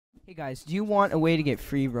Hey guys, do you want a way to get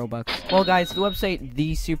free Robux? Well guys, the website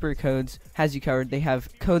The Super Codes has you covered. They have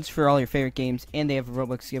codes for all your favorite games, and they have a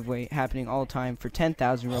Robux giveaway happening all the time for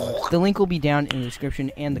 10,000 Robux. The link will be down in the description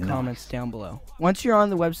and the comments down below. Once you're on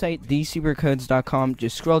the website, thesupercodes.com,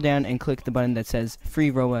 just scroll down and click the button that says Free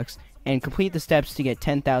Robux, and complete the steps to get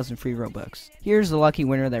 10,000 free Robux. Here's the lucky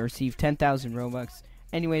winner that received 10,000 Robux.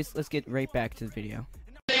 Anyways, let's get right back to the video.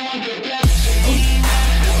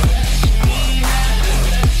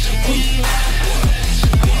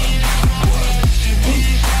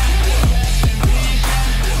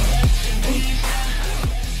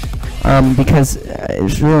 Because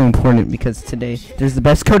it's really important, because today there's the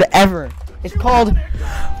best code ever. It's called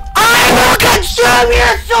I will consume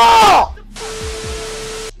your soul!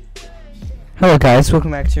 Hello guys,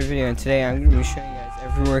 welcome back to our video, and today I'm going to be showing you guys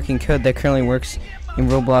every working code that currently works in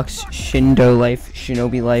Roblox Shindo Life,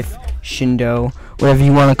 Shinobi Life, Shindo, whatever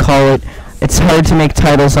you want to call it. It's hard to make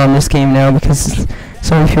titles on this game now because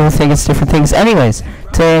so many people think it's different things. Anyways,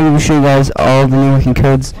 today I'm going to show you guys all the new working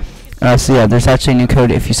codes. So yeah, there's actually a new code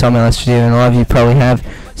if you saw my last video, and a lot of you probably have.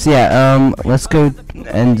 So yeah, let's go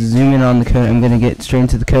and zoom in on the code. I'm going to get straight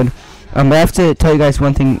into the code. But I have to tell you guys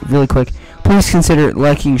one thing really quick. Please consider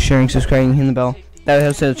liking, sharing, subscribing, hitting the bell. That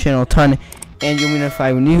helps out the channel a ton, and you'll be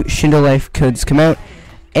notified when new Shindo Life codes come out.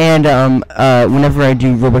 And whenever I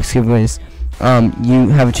do Robux giveaways, you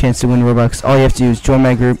have a chance to win Robux. All you have to do is join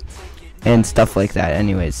my group and stuff like that.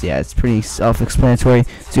 Anyways, yeah, it's pretty self-explanatory.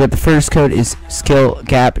 So you got the first code is skill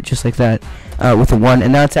gap, just like that, with a 1,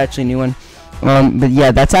 and that's actually a new one. But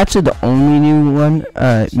yeah, that's actually the only new one.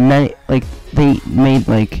 They made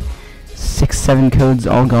like 6-7 codes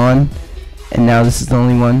all gone, and now this is the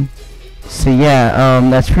only one. So yeah,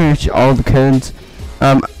 that's pretty much all the codes.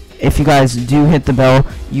 If you guys do hit the bell,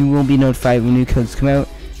 you will be notified when new codes come out.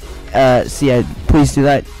 So yeah, please do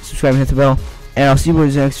that. Subscribe and hit the bell. And I'll see you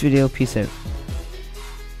boys in the next video. Peace out.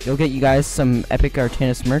 You'll get you guys some epic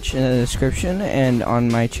Artanis merch in the description and on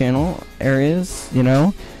my channel areas. You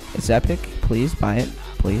know, it's epic. Please buy it.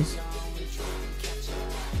 Please.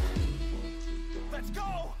 Let's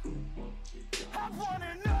go. I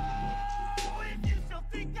wanna know if you still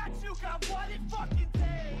think that you got what it fucking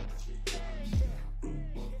takes.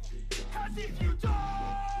 'Cause if you